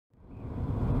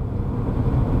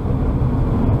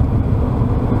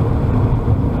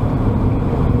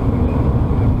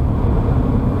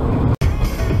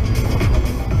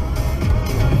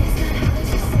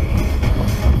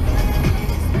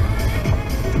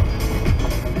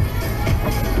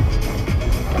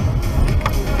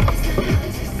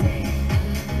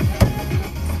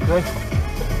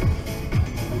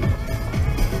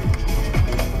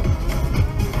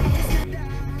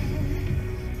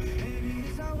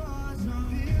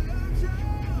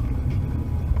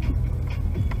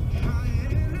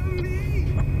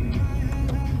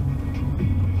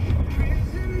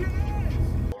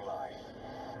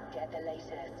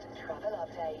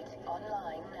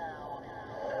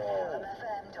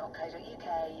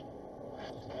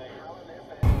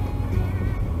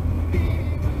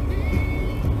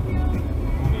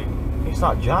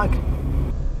that jag?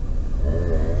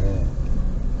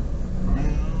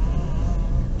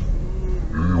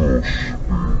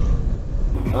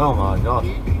 Oh my god.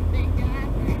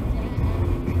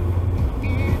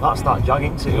 That's that jag,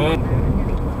 isn't it? Yeah.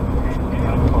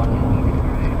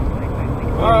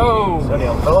 Whoa! Steady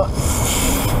on, fella.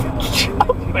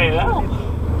 Jumping out.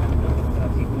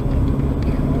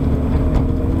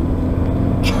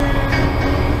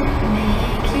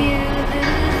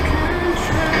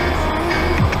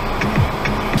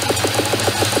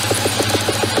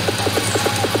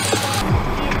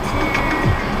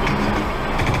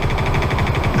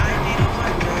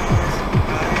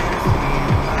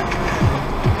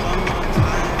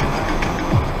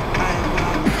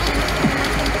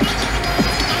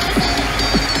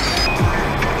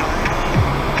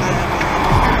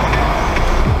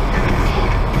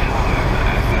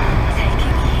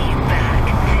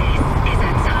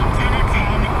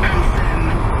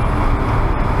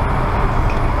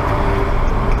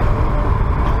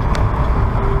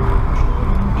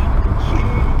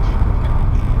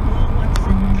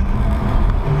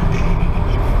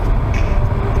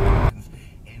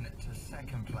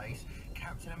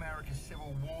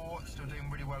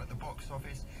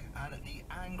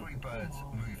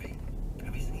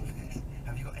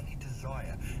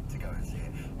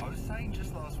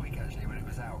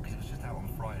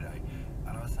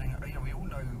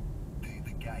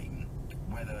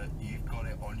 Whether you've got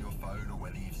it on your phone or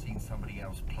whether you've seen somebody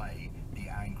else play the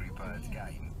Angry Birds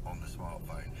game on the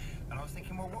smartphone. And I was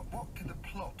thinking, well, what could the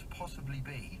plot possibly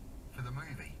be for the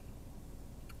movie?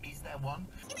 Is there one?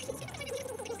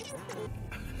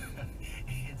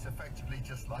 It's effectively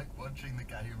just like watching the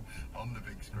game on the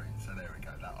big screen. So there we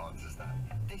go, that answers that.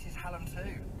 This is Hallam 2.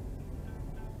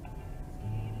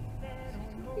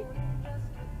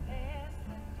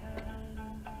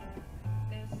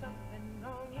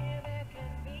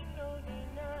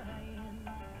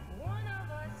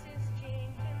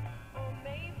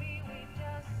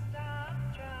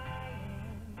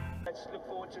 Let's look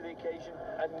forward to the occasion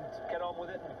and get on with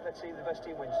it, and let's see if the best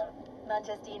team wins.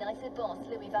 Manchester United boss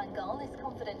Louis van Gaal is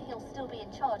confident he'll still be in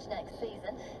charge next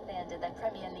season. They ended their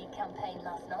Premier League campaign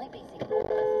last night, beating Bournemouth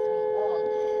 3-1.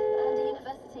 And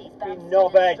universities banned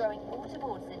students throwing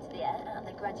waterboards into the air at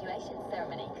the graduation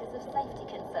ceremony because of safety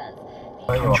concerns.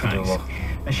 Contracts.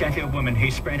 A Sheffield woman who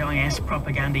spread IS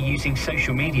propaganda using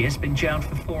social media has been jailed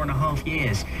for 4.5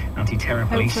 years. Anti-terror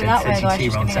police said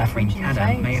 32-year-old Zafrin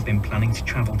Kadam may have been planning to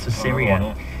travel to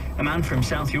Syria. A man from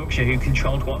South Yorkshire who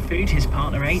controlled what food his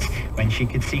partner ate when she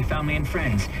could see family and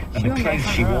friends, and the clothes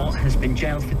she wore, has been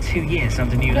jailed for 2 years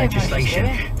under new legislation.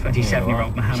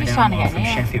 27-year-old Mohammed Anwar from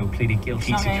Sheffield pleaded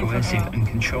guilty to coercive and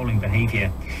controlling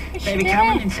behaviour. David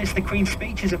Cameron insists the Queen's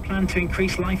speech is a plan to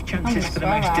increase life chances for the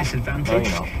most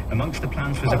disadvantaged. Amongst the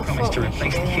plans was a promise to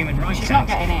replace the Human Rights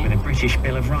Act with a British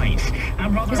Bill of Rights.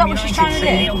 And Rotherham United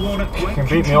say Neil Warnock won't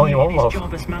continue his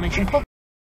job as manager.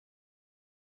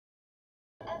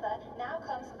 Now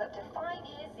comes with up to 5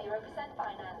 years 0%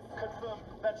 finance. Confirm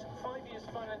that's 5 years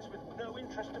finance with no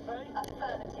interest to pay?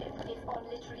 Affirmative is on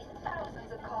literally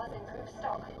thousands of cars in group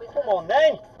stock with Come on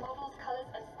then! models, colours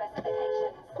and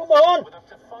specifications. Come on! With up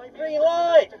to 5 Green years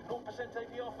light! 0%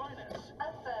 APR finance.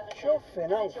 Affirmative.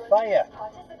 Chuffing on fire.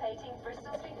 Participating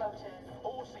Bristol Street Motors.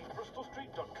 Or see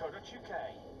bristolstreet.co.uk.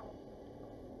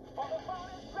 For the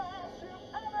finest price you've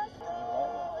ever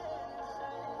seen.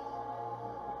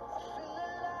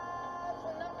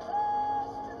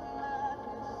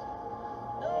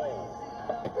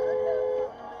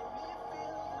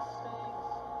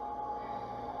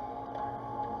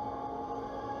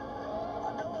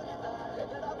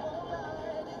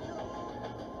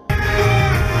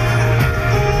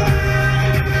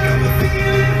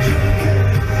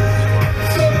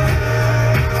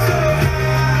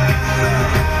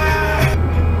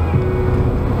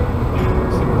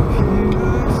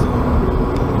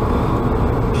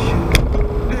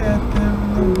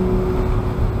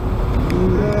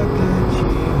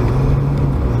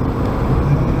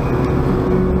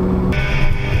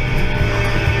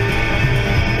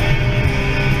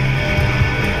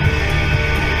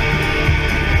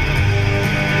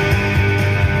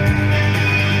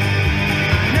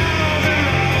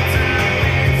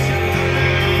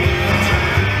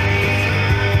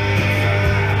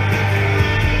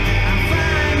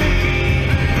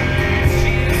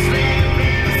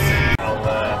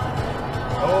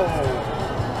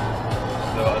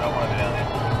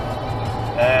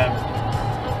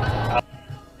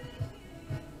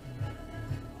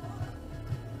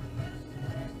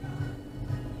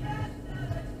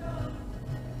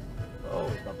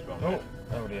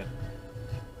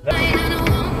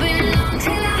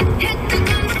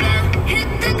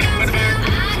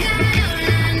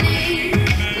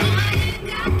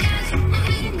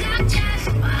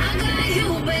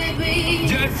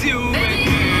 Please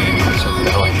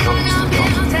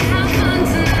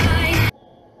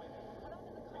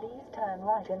turn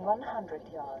right in 100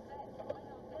 yards.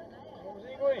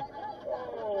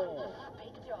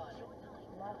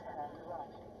 Now turn right.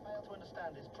 Fail to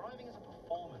understand is driving is a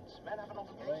performance. Men have an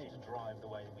obligation to drive the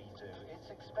way we do.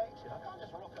 It's expected. I can't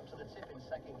just rock up to the tip in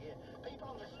second gear. People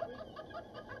on this...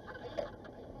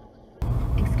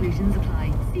 Exclusions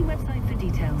apply. See website for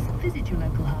details. Visit your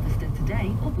local harvester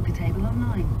today or book a table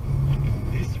online.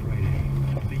 This Friday,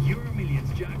 the Euro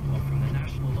Millions jackpot from the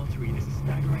National Lottery is a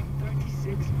staggering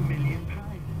 £36 million.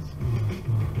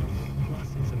 Plus,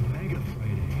 it's a mega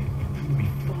Friday. There will be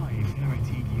 5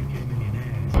 guaranteed UK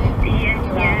millionaires.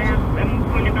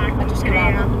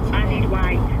 I need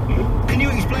white. Can you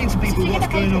explain to people what's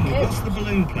going on? What's the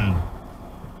balloon plan?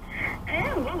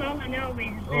 Well, all I know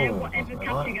is whatever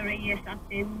category you're sat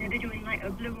in, they're doing like a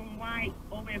blue and white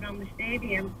all the way around the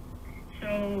stadium.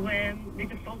 So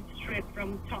there's a full strip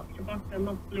from top to bottom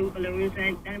of blue balloons,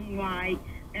 and then white,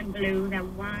 then blue,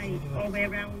 then white, all the way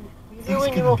around. That's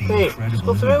going to be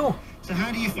incredible. So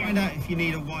how do you find out if you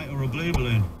need a white or a blue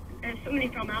balloon? Somebody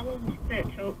from Owls that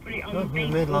put it on No, Facebook. he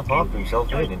made life hard for himself,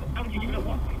 didn't he? I was just look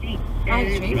what seat They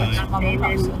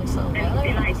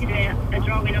like to do a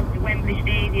drawing of the Wembley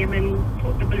Stadium and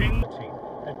put the balloon.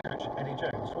 Head coach Eddie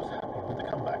Jones was happy with the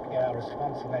comeback. Yeah, our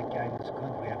response in that game was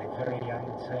good. We had a very young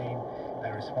team.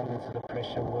 They responded to the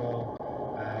pressure well,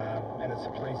 and it's a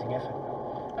pleasing effort.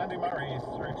 Andy Murray is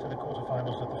through to the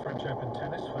quarterfinals of the French Open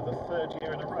tennis for the 3rd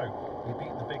year in a row. He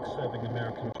beat the big serving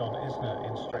American John Isner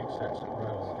in straight sets at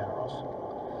Roland Garros.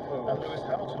 And Lewis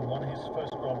Hamilton won his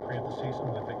first Grand Prix of the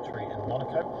season with victory in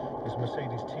Monaco. His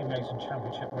Mercedes teammate and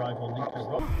championship rival Nico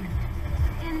Rosberg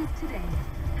Ends today.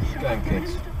 Going,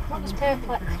 kids. What does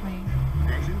perplex mean?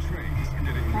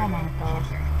 Oh my god.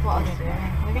 What are they doing?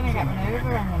 They're going to get run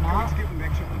over and they're not.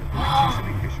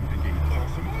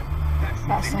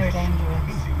 That's so dangerous.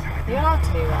 Are you allowed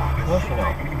to do that? Of course you're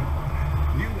not.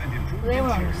 They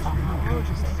won't understand that. They'll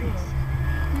just idiots.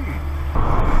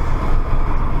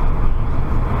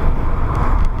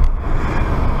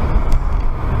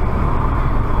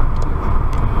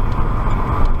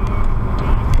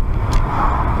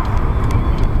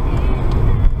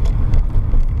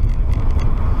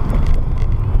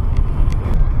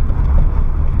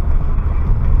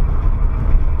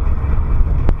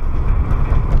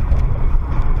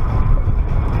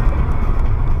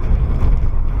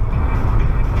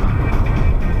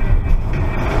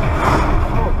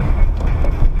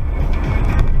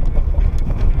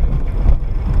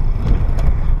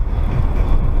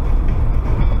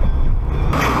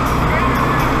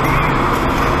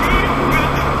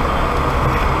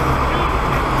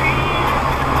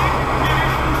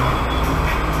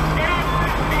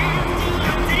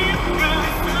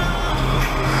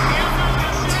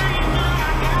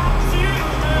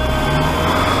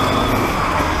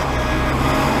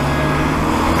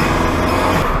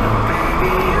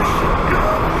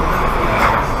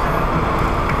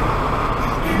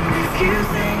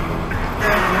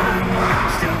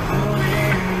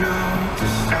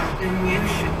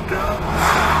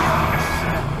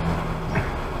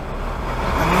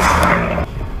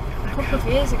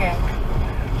 Years ago,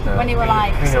 when you were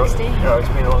like 16. No, it's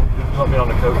not been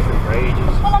on a coach for ages.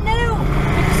 Well, I knew,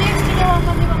 because I used to go on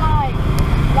when they were like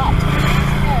 20 years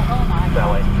ago. Oh my god.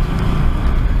 Belly.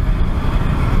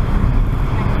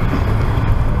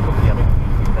 Yummy.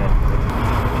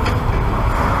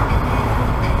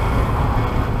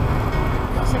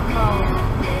 What's it called?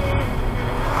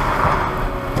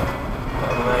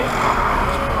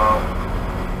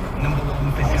 Number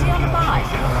 1 for Is he on a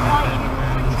bike? Why are you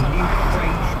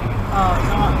Oh,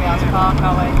 it's not the House Park,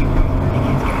 are we?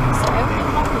 It's open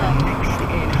London.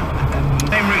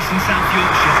 Same routes in South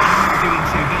Yorkshire aren't doing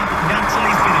too bad.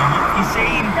 Natalie's been on. What have you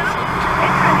seen?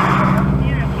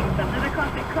 There's a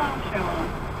classic car show on,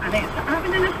 and it's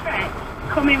having an effect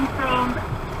coming from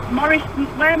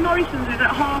where Morrison's is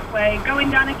at halfway, going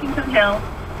down Eckington Hill.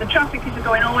 The traffic is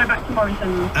going all the way back to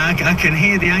Morrison's. I can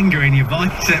hear the anger in your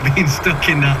voice at being stuck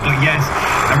in that, but yes,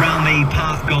 around the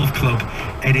Park Golf Club,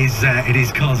 it is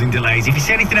causing delays. If you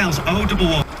see anything else,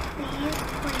 O11.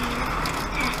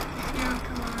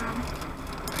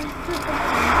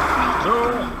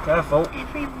 Careful. No,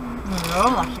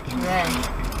 that's it today.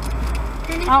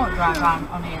 I won't drive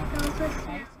on here.